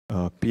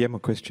PM, a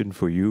question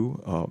for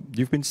you.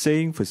 You've been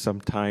saying for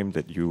some time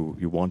that you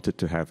wanted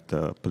to have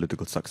the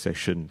political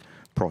succession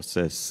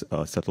process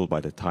settled by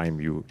the time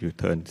you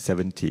turned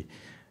 70.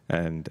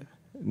 And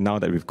now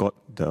that we've got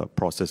the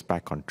process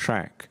back on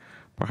track,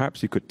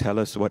 perhaps you could tell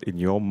us what, in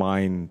your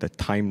mind, the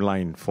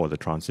timeline for the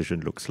transition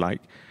looks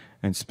like.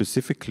 And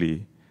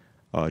specifically,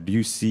 do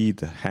you see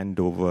the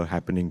handover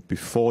happening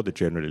before the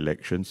general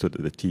election so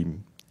that the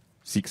team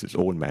seeks its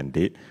own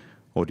mandate?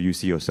 Or do you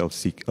see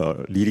yourself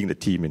leading the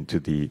team into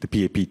the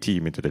PAP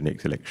team into the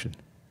next election?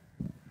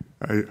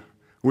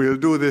 We'll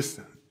do this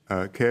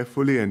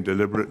carefully and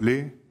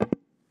deliberately.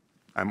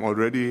 I'm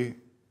already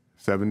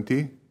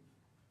 70,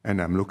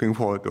 and I'm looking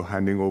forward to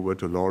handing over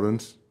to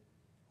Lawrence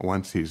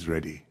once he's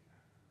ready.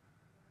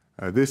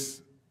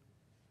 This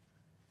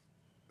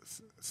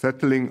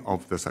settling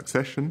of the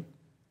succession,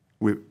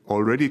 we've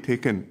already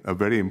taken a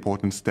very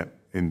important step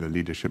in the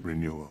leadership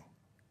renewal.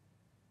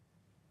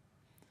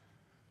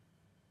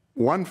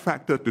 One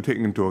factor to take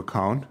into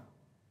account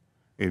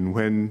in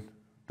when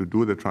to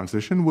do the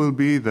transition will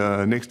be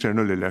the next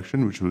general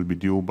election, which will be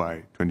due by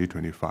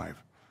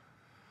 2025.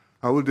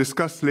 I will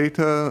discuss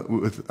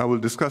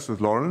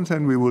with Lawrence,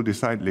 and we will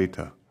decide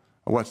later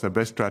what's the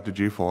best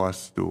strategy for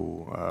us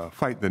to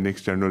fight the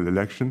next general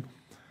election,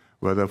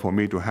 whether for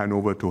me to hand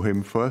over to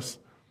him first,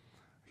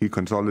 he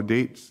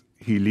consolidates,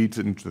 he leads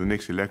it into the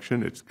next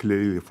election, it's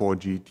clearly the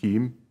 4G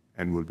team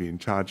and will be in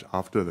charge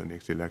after the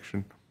next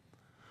election,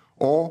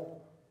 or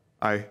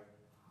I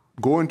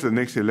go into the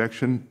next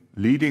election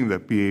leading the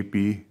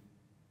PAP,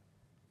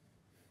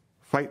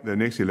 fight the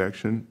next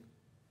election,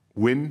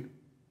 win,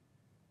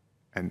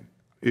 and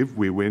if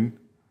we win,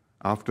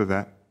 after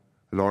that,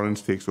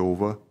 Lawrence takes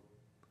over,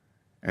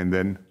 and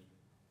then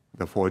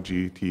the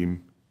 4G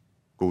team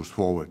goes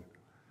forward.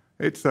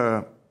 It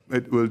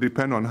will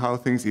depend on how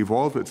things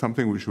evolve. It's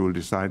something which we'll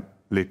decide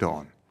later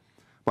on.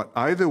 But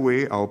either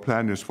way, our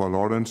plan is for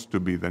Lawrence to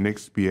be the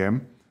next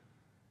PM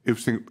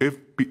if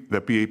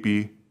the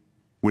PAP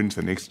wins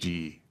the next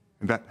GE.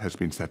 And that has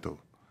been settled.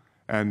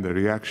 And the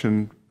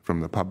reaction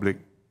from the public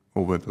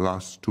over the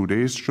last 2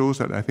 days shows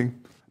that I think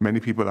many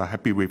people are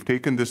happy we've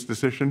taken this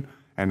decision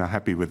and are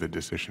happy with the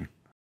decision.